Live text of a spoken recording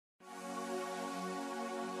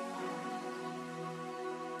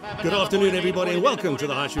Good afternoon, everybody, and welcome to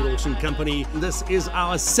the High Street Auction Company. This is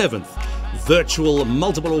our 7th virtual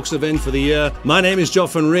multiple auction event for the year. My name is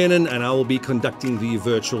Joff van Renen, and I will be conducting the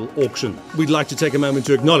virtual auction. We'd like to take a moment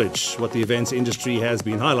to acknowledge what the events industry has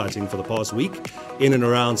been highlighting for the past week in and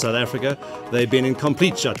around South Africa. They've been in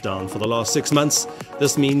complete shutdown for the last 6 months.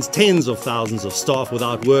 This means tens of thousands of staff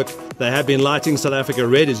without work. They have been lighting South Africa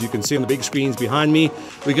red, as you can see on the big screens behind me.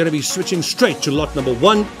 We're going to be switching straight to lot number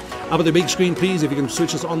 1. Up at the big screen, please, if you can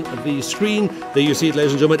switch us on the screen. There you see it,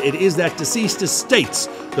 ladies and gentlemen. It is that deceased estates,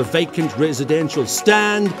 the vacant residential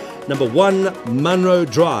stand, number 1, Munro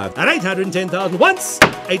Drive. At 810,000 once,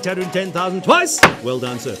 810,000 twice. Well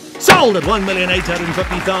done, sir. Sold at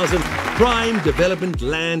 1,850,000. Prime development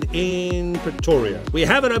land in Pretoria. We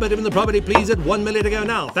have it over in the property, please, at 1 million to go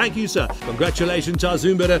now. Thank you, sir. Congratulations to our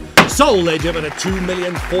Zoom bidder. Sold, ladies and gentlemen, at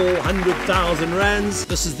 2,400,000 rands.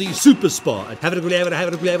 This is the Super Spa. Have it, have it,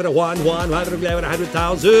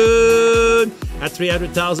 100,000. At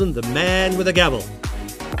 300,000, the man with a gavel.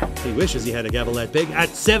 He wishes he had a gavel that big. At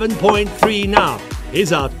 7.3 now.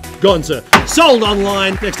 He's out. Gone, sir. Sold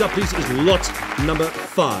online. Next up, please, is lot number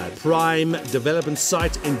 5. Prime development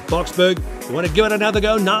site in Boksburg. You want to give it another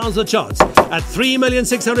go? Now's the chance. At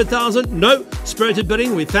 3,600,000. No. Spirited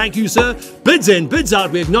bidding. We thank you, sir. Bids in, bids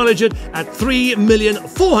out. We acknowledge it. At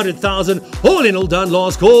 3,400,000. All in, all done.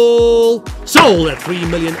 Last call. Sold at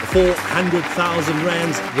 3,400,000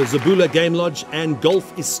 rands. The Zabula Game Lodge and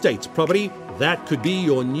Golf Estate property. That could be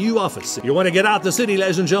your new office. If you want to get out the city,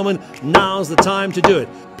 ladies and gentlemen, now's the time to do it.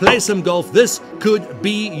 Play some golf. This could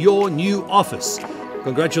be your new office.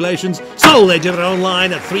 Congratulations. Sold, they did it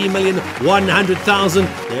online at 3,100,000.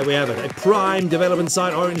 There we have it. A prime development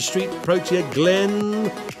site, Orange Street, Protea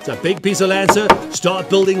Glen. It's a big piece of land, sir.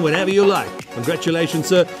 Start building whenever you like. Congratulations,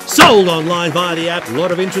 sir. Sold online via the app. A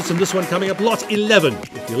lot of interest in this one coming up. Lot 11.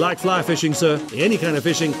 If you like fly fishing, sir, any kind of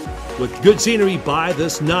fishing with good scenery, buy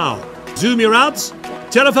this now. Zoom you're out,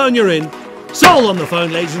 telephone you're in. Sold on the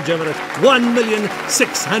phone, ladies and gentlemen, at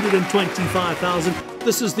 1,625,000.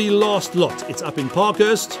 This is the last lot. It's up in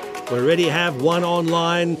Parkhurst. We already have one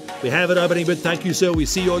online. We have it opening bid. Thank you, sir. We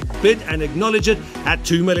see your bid and acknowledge it at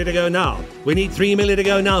 2 million to go now. We need 3 million to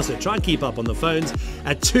go now, sir. Try and keep up on the phones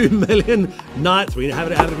at 2 million. 9, 3.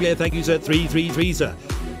 Have it clear. Thank you, sir. 333, sir.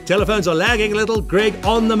 Telephones are lagging a little. Greg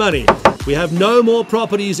on the money. We have no more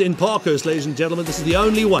properties in Parkhurst, ladies and gentlemen. This is the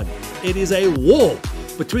only one. It is a war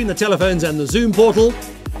between the telephones and the Zoom portal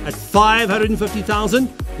at 550,000.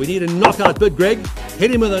 We need a knockout bid, Greg.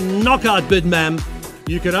 Hit him with a knockout bid, ma'am.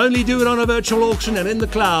 You can only do it on a virtual auction and in the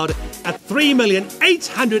cloud at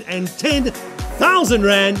 3,810,000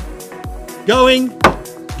 rand. Going.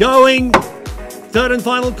 Third and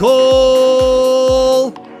final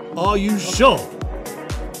call. Are you sure?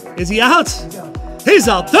 Is he out? He's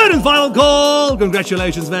out. Third and final call.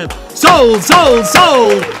 Congratulations, man. Sold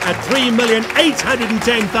at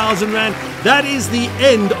 3,810,000 rand. That is the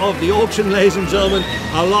end of the auction, ladies and gentlemen.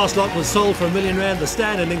 Our last lot was sold for 1 million rand, the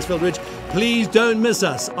stand in Linksfield Ridge. Please don't miss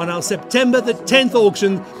us on our September the 10th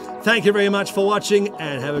auction. Thank you very much for watching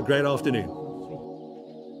and have a great afternoon.